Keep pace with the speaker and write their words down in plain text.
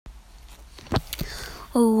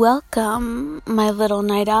Welcome, my little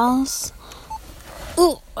night owls.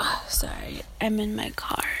 Ooh, sorry, I'm in my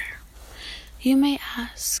car. You may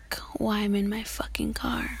ask why I'm in my fucking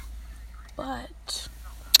car, but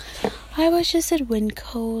I was just at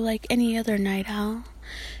Winco like any other night owl,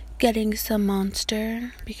 getting some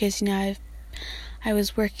Monster because I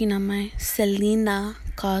was working on my Selena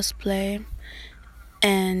cosplay,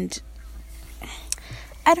 and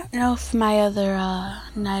I don't know if my other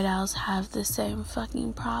night owls have the same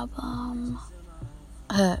fucking problem.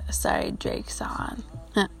 Sorry, Drake's on.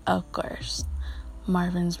 Of course.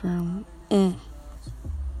 Marvin's Room.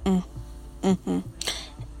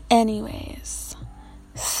 Anyways,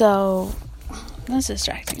 so that's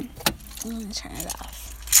distracting. I'm gonna turn it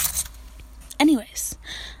off. Anyways,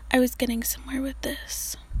 I was getting somewhere with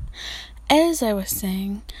this. As I was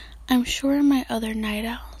saying, I'm sure my other night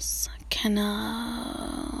owls can,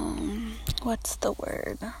 what's the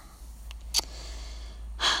word?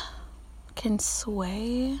 Can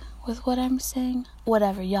sway with what I'm saying.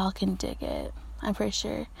 Whatever, y'all can dig it. I'm pretty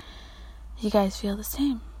sure you guys feel the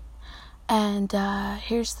same. And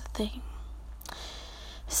here's the thing.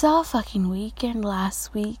 It's all fucking weekend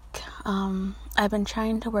last week. I've been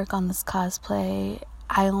trying to work on this cosplay.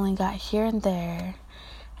 I only got here and there.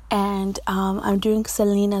 And I'm doing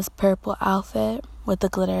Selena's purple outfit with the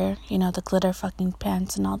glitter, the glitter fucking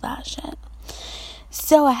pants and all that shit.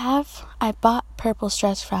 So I bought purple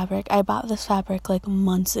stretch fabric. I bought this fabric like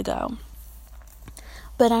months ago.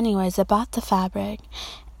 But anyways, I bought the fabric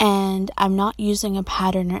and I'm not using a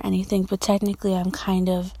pattern or anything, but technically I'm kind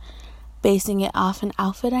of basing it off an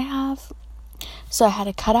outfit I have. So I had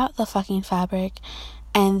to cut out the fucking fabric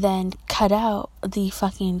and then cut out the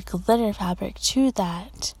fucking glitter fabric to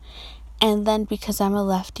that. And then because I'm a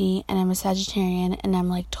lefty and I'm a Sagittarian and I'm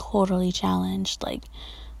like totally challenged, like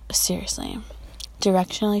seriously,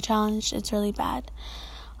 directionally challenged, it's really bad.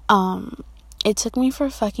 It took me for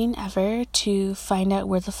fucking ever to find out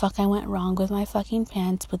where the fuck I went wrong with my fucking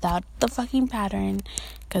pants without the fucking pattern,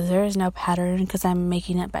 because there is no pattern because I'm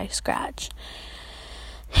making it by scratch.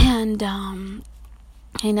 And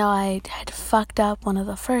I had fucked up one of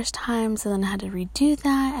the first times and then I had to redo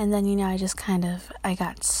that, and then I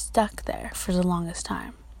got stuck there for the longest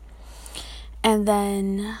time. And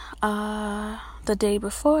then the day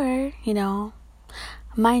before,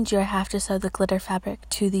 mind you, I have to sew the glitter fabric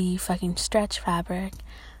to the fucking stretch fabric.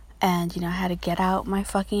 And, I had to get out my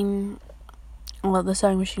fucking... Well, the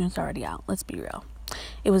sewing machine was already out. Let's be real.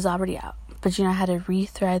 It was already out. But, I had to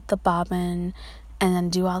rethread the bobbin and then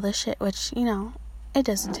do all this shit, which, it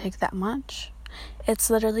doesn't take that much. It's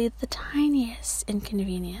literally the tiniest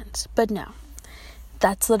inconvenience. But no.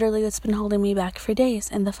 That's literally what's been holding me back for days.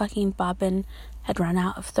 And the fucking bobbin had run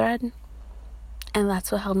out of thread. And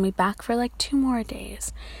that's what held me back for like 2 more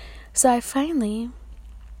days. So I finally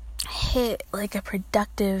hit like a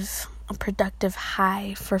productive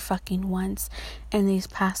high for fucking once in these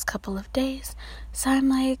past couple of days. So I'm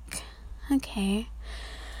like, okay,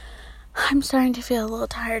 I'm starting to feel a little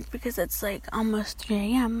tired because it's like almost 3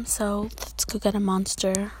 a.m. So let's go get a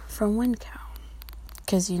Monster from Winco.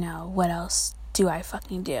 Because, what else do I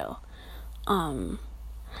fucking do?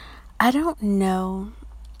 I don't know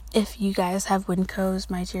if you guys have Wincos,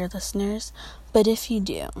 my dear listeners, but if you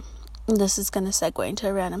do, this is going to segue into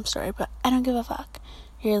a random story, but I don't give a fuck.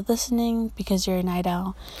 You're listening because you're a night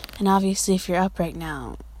owl, and obviously if you're up right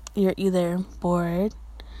now, you're either bored,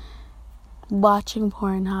 watching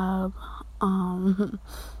Pornhub, an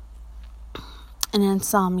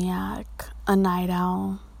insomniac, a night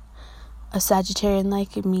owl, a Sagittarian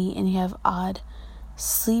like me, and you have odd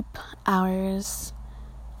sleep hours,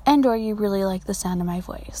 and or you really like the sound of my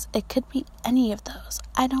voice. It could be any of those.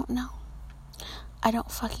 I don't know. I don't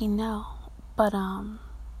fucking know. But,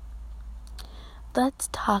 let's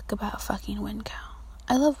talk about fucking Winco.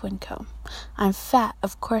 I love Winco. I'm fat.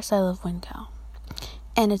 Of course I love Winco.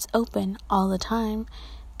 And it's open all the time.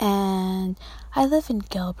 And I live in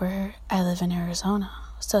Gilbert. I live in Arizona.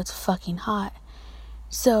 So it's fucking hot.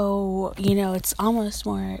 So, it's almost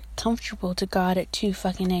more comfortable to go out at 2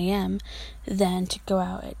 fucking a.m. than to go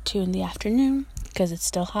out at 2 in the afternoon, because it's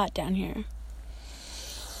still hot down here.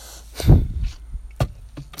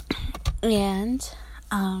 And,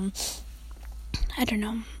 I don't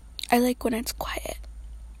know. I like when it's quiet.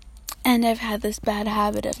 And I've had this bad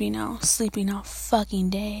habit of, sleeping all fucking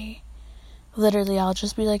day. Literally, I'll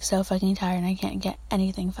just be like so fucking tired and I can't get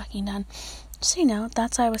anything fucking done. So,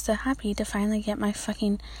 that's why I was so happy to finally get my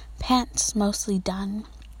fucking pants mostly done.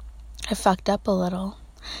 I fucked up a little.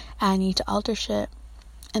 I need to alter shit.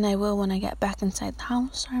 And I will when I get back inside the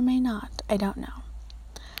house, or I may not. I don't know.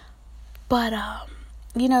 But,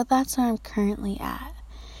 that's where I'm currently at.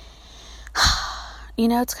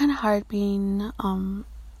 it's kind of hard being,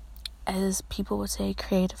 as people would say, a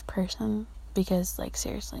creative person, because, like,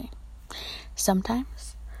 seriously,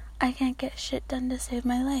 sometimes I can't get shit done to save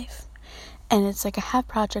my life. And it's like I have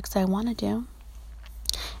projects I want to do,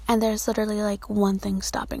 and there's literally, like, one thing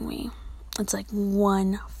stopping me. It's like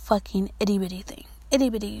one fucking itty-bitty thing.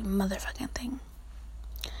 Itty-bitty motherfucking thing.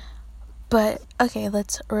 But, okay,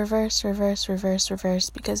 let's reverse,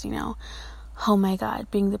 because, oh my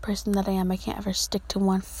god, being the person that I am, I can't ever stick to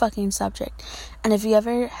one fucking subject. And if you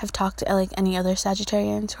ever have talked to, like, any other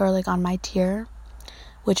Sagittarians who are, like, on my tier,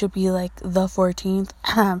 which would be, like, the 14th,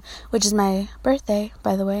 which is my birthday,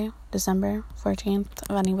 by the way, December 14th,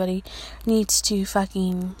 if anybody needs to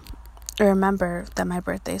fucking remember that my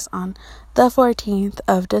birthday's on the 14th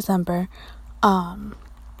of December,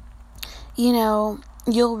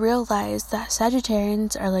 you'll realize that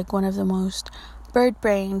Sagittarians are, like, one of the most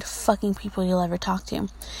bird-brained fucking people you'll ever talk to.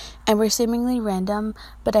 And we're seemingly random,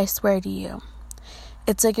 but I swear to you,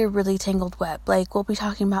 it's like a really tangled web. Like, we'll be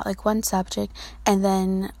talking about, like, one subject, and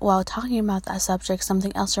then while talking about that subject,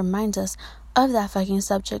 something else reminds us of that fucking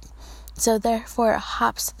subject. So therefore, it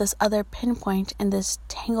hops to this other pinpoint in this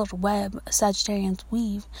tangled web Sagittarians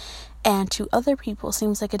weave. And to other people,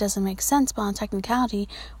 seems like it doesn't make sense, but on technicality,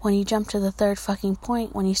 when you jump to the third fucking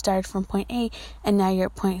point, when you started from point A, and now you're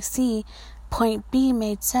at point C, point B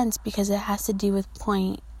made sense because it has to do with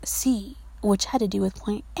point C, which had to do with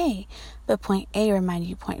point A. But point A reminded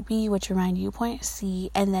you point B, which reminded you point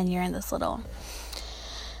C, and then you're in this little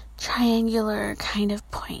triangular kind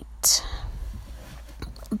of point.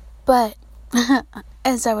 But,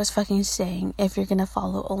 as I was fucking saying, if you're gonna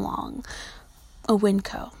follow along, a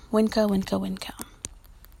Winco.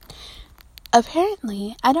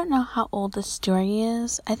 Apparently, I don't know how old the story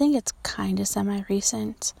is. I think it's kind of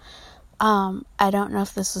semi-recent. I don't know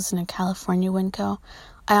if this was in a California Winco.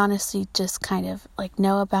 I honestly just kind of, like,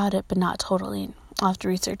 know about it, but not totally. I'll have to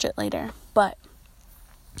research it later. But,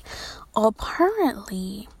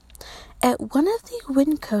 apparently, at one of the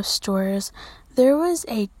Winco stores, there was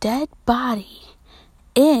a dead body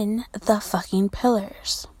in the fucking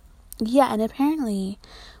pillars. Yeah, and apparently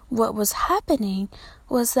what was happening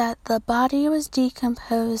was that the body was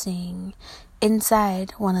decomposing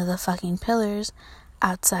inside one of the fucking pillars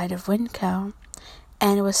outside of Winco,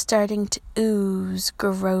 and it was starting to ooze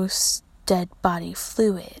gross dead body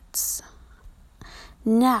fluids.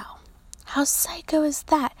 Now, how psycho is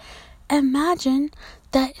that? Imagine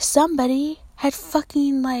that somebody had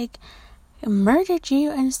fucking, like, murdered you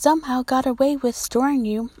and somehow got away with storing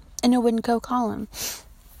you in a Winco column.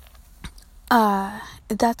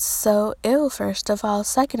 That's so ill, first of all.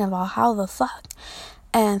 Second of all, how the fuck?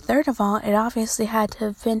 And third of all, it obviously had to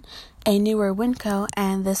have been a newer Winco,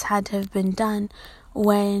 and this had to have been done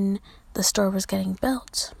when the store was getting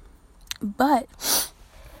built. But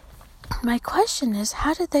my question is,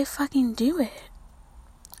 how did they fucking do it?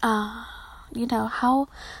 How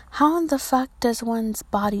in the fuck does one's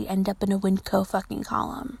body end up in a Winco fucking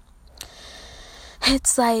column?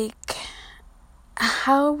 It's like,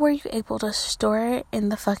 how were you able to store it in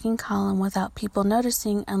the fucking column without people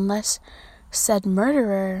noticing, unless said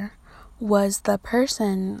murderer was the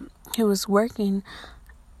person who was working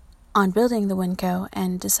on building the Winco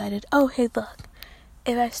and decided, oh, hey, look,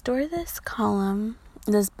 if I store this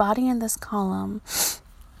body in this column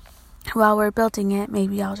while we're building it,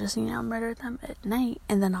 maybe I'll just, murder them at night,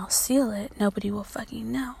 and then I'll seal it. Nobody will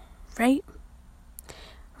fucking know, right?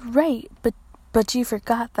 Right, but you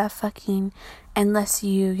forgot that fucking, unless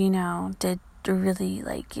you, did really,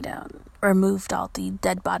 removed all the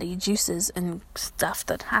dead body juices and stuff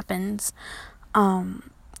that happens,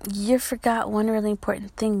 you forgot one really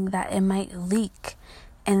important thing, that it might leak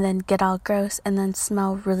and then get all gross and then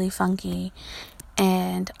smell really funky.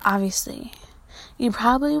 And obviously, you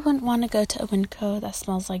probably wouldn't want to go to a Winco that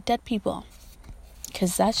smells like dead people,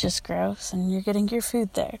 because that's just gross and you're getting your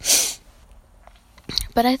food there.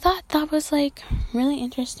 But I thought that was, really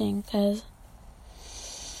interesting, because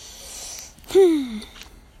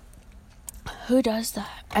who does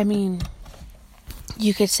that? I mean,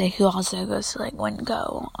 you could say who also goes to,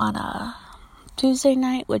 Winco on a Tuesday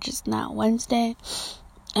night, which is now Wednesday,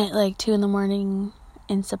 at 2 a.m.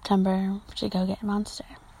 in September to go get Monster.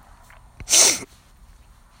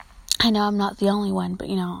 I know I'm not the only one, but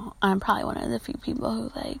I'm probably one of the few people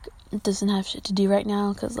who doesn't have shit to do right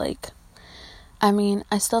now, because I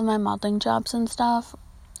still have my modeling jobs and stuff,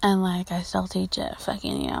 and I still teach at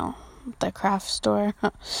fucking the craft store.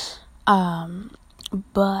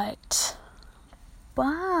 But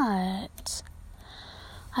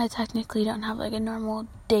I technically don't have a normal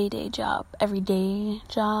day job, everyday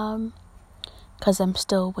job, because I'm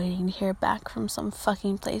still waiting to hear back from some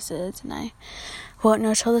fucking places, and I won't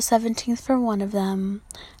know till the 17th for one of them.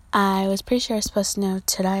 I was pretty sure I was supposed to know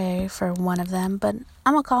today for one of them, but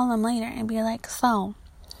I'm gonna call them later and be like, so,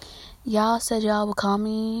 y'all said y'all would call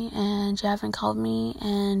me, and you haven't called me,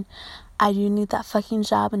 and I do need that fucking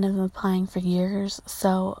job, and I've been applying for years,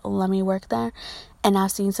 so let me work there. And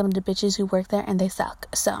I've seen some of the bitches who work there, and they suck,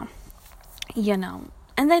 so,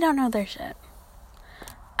 and they don't know their shit.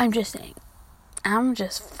 I'm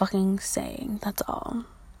just fucking saying, that's all.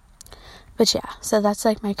 But yeah, so that's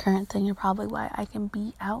like my current thing, and probably why I can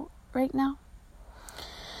be out right now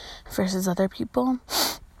versus other people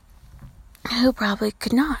who probably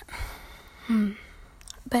could not.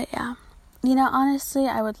 But yeah, honestly,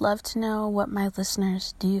 I would love to know what my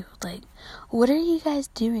listeners do. Like, what are you guys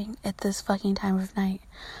doing at this fucking time of night?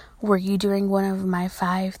 Were you doing one of my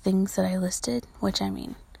 5 things that I listed? Which, I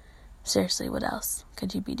mean, seriously, what else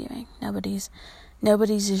could you be doing? Nobody's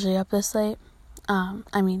usually up this late.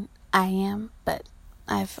 I mean, I am, but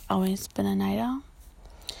I've always been a night owl.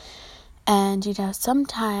 And,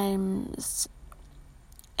 sometimes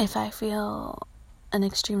if I feel an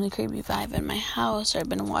extremely creepy vibe in my house, or I've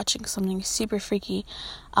been watching something super freaky,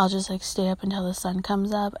 I'll just stay up until the sun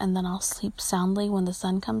comes up, and then I'll sleep soundly when the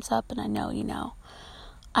sun comes up, and I know,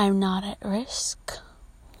 I'm not at risk.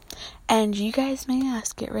 And you guys may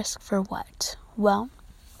ask, at risk for what? Well,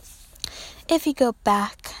 if you go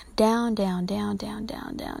back down in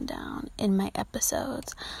my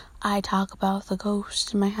episodes, I talk about the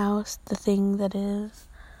ghost in my house, the thing that is,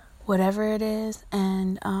 whatever it is,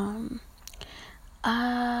 and,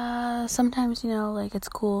 sometimes, it's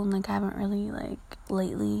cool, and, I haven't really,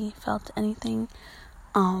 lately felt anything,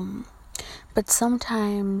 but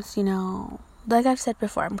sometimes, like I've said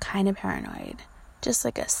before, I'm kind of paranoid, just,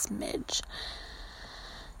 a smidge.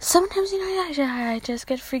 Sometimes, I just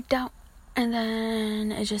get freaked out, and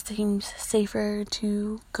then it just seems safer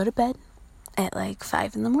to go to bed at,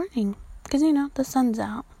 5 in the morning, because, the sun's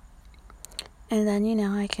out, and then,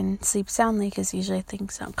 I can sleep soundly, because usually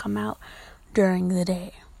things don't come out during the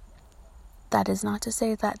day. That is not to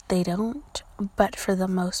say that they don't, but for the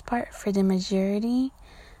most part, for the majority,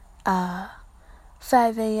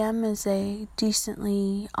 5 a.m. is a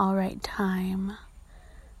decently alright time,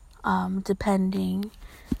 depending.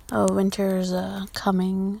 Winter's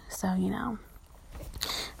coming, so,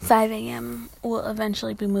 5 a.m. will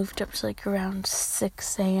eventually be moved up to, around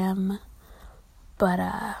 6 a.m., but,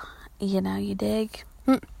 you dig?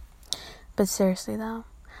 But seriously, though,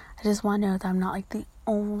 I just want to know that I'm not, the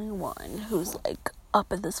only one who's,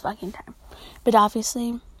 up at this fucking time. But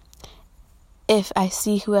obviously, if I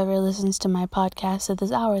see whoever listens to my podcast at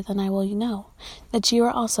this hour, then I will know that you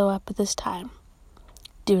are also up at this time,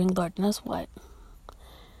 doing Lord knows what.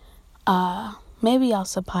 Maybe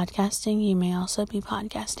also podcasting. You may also be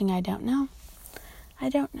podcasting. I don't know.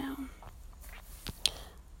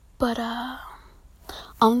 But,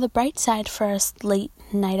 on the bright side for us late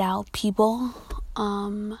night owl people,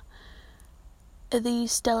 the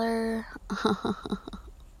stellar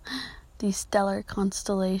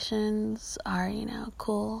constellations are,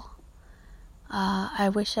 cool. I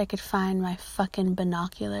wish I could find my fucking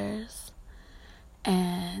binoculars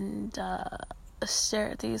and, stare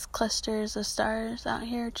at these clusters of stars out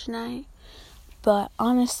here tonight. But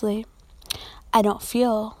honestly, I don't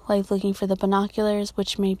feel like looking for the binoculars,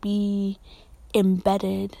 which may be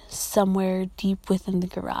embedded somewhere deep within the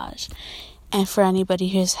garage. And for anybody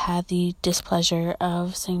who's had the displeasure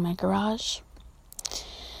of seeing my garage,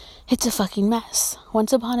 it's a fucking mess.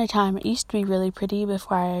 Once upon a time, it used to be really pretty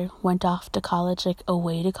before I went off to college,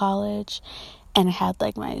 away to college. And I had,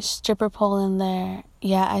 my stripper pole in there.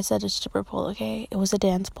 Yeah, I said a stripper pole, okay? It was a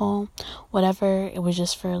dance pole. Whatever. It was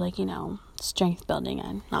just for, strength building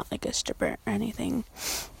and not, a stripper or anything.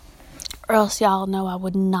 Or else y'all know I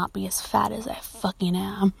would not be as fat as I fucking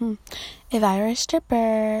am. If I were a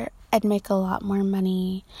stripper, I'd make a lot more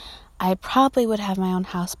money. I probably would have my own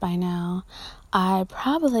house by now. I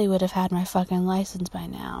probably would have had my fucking license by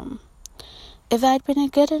now. If I'd been a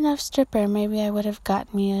good enough stripper, maybe I would have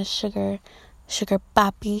got me a sugar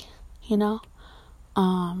papi,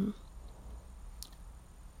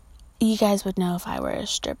 You guys would know if I were a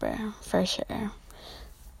stripper, for sure.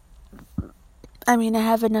 I mean, I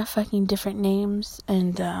have enough fucking different names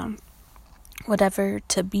and, whatever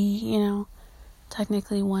to be,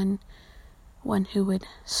 technically one who would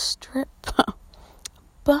strip.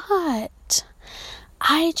 But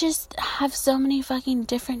I just have so many fucking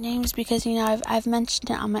different names because, I've mentioned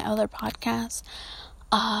it on my other podcasts.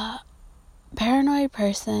 Paranoid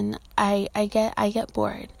person, I get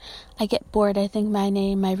bored. I think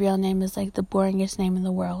my real name is the boringest name in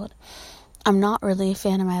the world. I'm not really a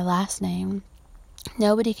fan of my last name.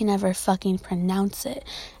 Nobody can ever fucking pronounce it.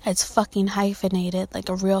 It's fucking hyphenated like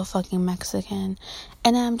a real fucking Mexican.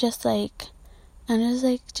 And I'm just like,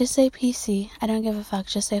 just say PC. I don't give a fuck.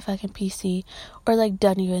 Just say fucking PC. Or like,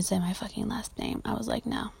 don't even say my fucking last name. I was like,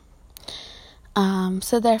 no.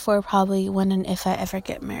 So therefore, probably when and if I ever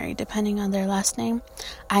get married, depending on their last name,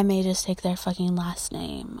 I may just take their fucking last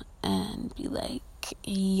name and be like,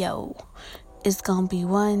 yo, it's gonna be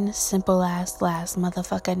one simple ass last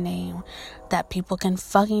motherfucker name that people can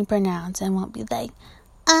fucking pronounce and won't be like,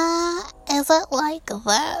 is it like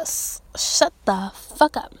this? Shut the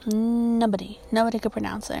fuck up. Nobody could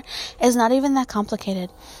pronounce it. It's not even that complicated.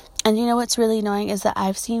 And you know what's really annoying is that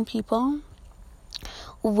I've seen people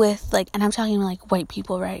with like, and I'm talking like white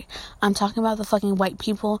people, right? I'm talking about the fucking white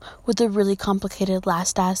people with the really complicated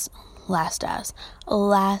last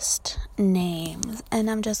names. And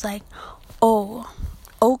I'm just like, oh,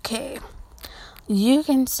 okay. You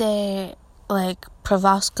can say like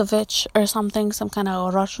Pravoskovich or something, some kind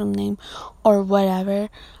of Russian name or whatever,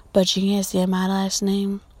 but you can't say my last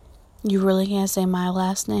name. You really can't say my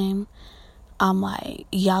last name. I'm like,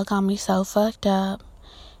 y'all got me so fucked up,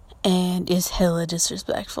 and it's hella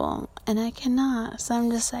disrespectful, and I cannot. So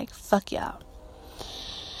I'm just like, fuck y'all.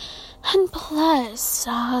 And plus,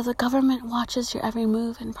 the government watches your every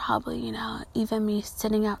move, and probably, you know, even me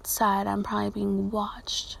sitting outside, I'm probably being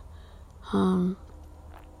watched.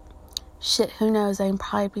 Shit, who knows? I'm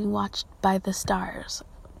probably being watched by the stars.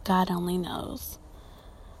 God only knows.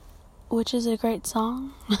 Which is a great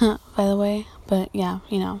song, by the way. But yeah,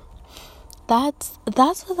 you know, that's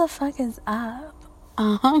what the fuck is up.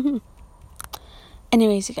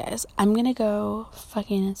 Anyways, you guys, I'm gonna go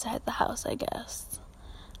fucking inside the house, I guess.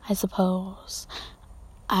 I suppose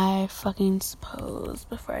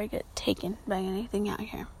before I get taken by anything out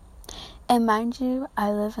here. And mind you,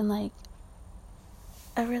 I live in like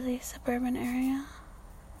a really suburban area.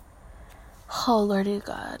 Oh lordy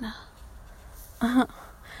God. Oh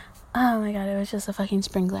my God, it was just a fucking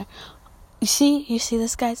sprinkler. You see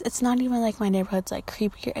this, guys? It's not even like my neighborhood's like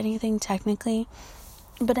creepy or anything technically.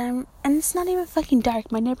 But and it's not even fucking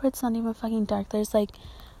dark. My neighborhood's not even fucking dark. There's like,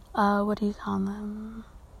 what do you call them?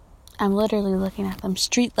 I'm literally looking at them.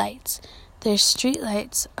 Street lights. There's street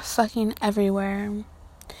lights fucking everywhere.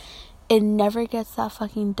 It never gets that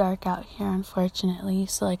fucking dark out here, unfortunately.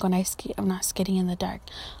 So like when I skate, I'm not skating in the dark.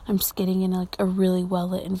 I'm skating in like a really well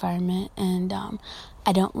lit environment. And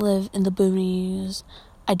I don't live in the boonies.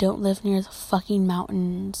 I don't live near the fucking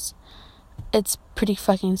mountains. It's pretty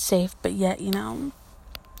fucking safe, but yet, you know,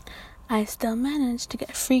 I still managed to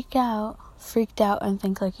get freaked out and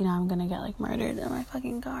think like, you know, I'm gonna get like murdered in my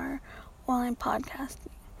fucking car while I'm podcasting,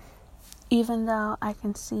 even though I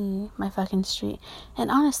can see my fucking street.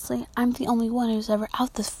 And honestly, I'm the only one who's ever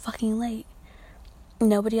out this fucking late.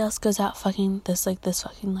 Nobody else goes out fucking this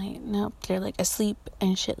fucking late. Nope, they're like asleep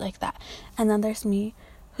and shit like that. And then there's me,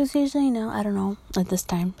 who's usually, you know, I don't know, at this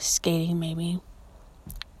time skating maybe,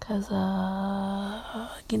 cause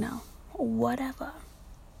you know, whatever.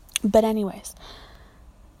 But anyways,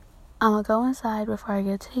 I'm gonna go inside before I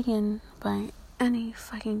get taken by any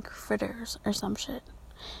fucking critters or some shit.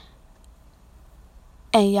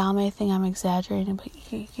 And y'all may think I'm exaggerating, but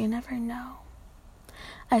you never know.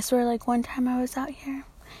 I swear, like one time I was out here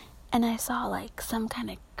and I saw like some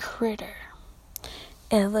kind of critter.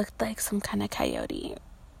 It looked like some kind of coyote.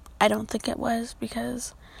 I don't think it was,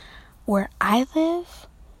 because where I live,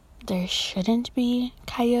 there shouldn't be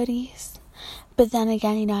coyotes. But then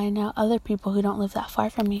again, you know, I know other people who don't live that far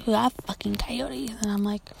from me who have fucking coyotes. And I'm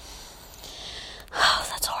like, oh,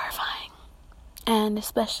 that's horrifying. And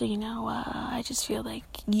especially, you know, I just feel like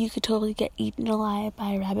you could totally get eaten alive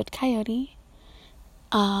by a rabid coyote.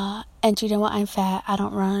 And you know what? I'm fat. I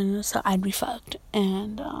don't run. So I'd be fucked.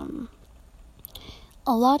 And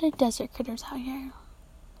a lot of desert critters out here.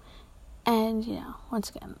 And, you know, once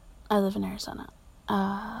again, I live in Arizona.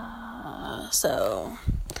 So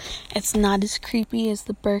it's not as creepy as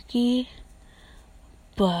the Berkey,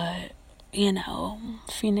 but, you know,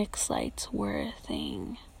 Phoenix lights were a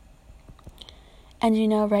thing. And you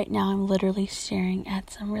know, right now I'm literally staring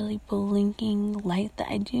at some really blinking light that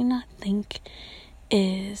I do not think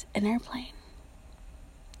is an airplane.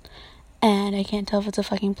 And I can't tell if it's a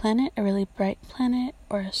fucking planet, a really bright planet,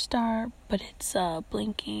 or a star, but it's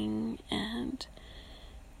blinking, and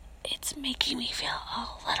it's making me feel a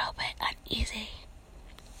little bit uneasy.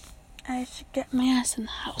 I should get my ass in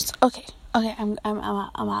the house. Okay, I'm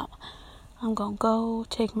out. I'm gonna go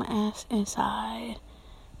take my ass inside.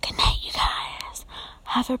 Good night, you guys.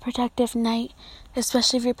 Have a productive night,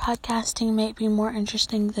 especially if your podcasting might be more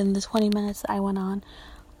interesting than the 20 minutes that I went on.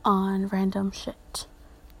 on random shit.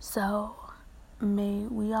 So, may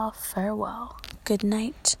we all farewell. Good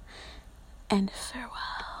night and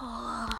farewell.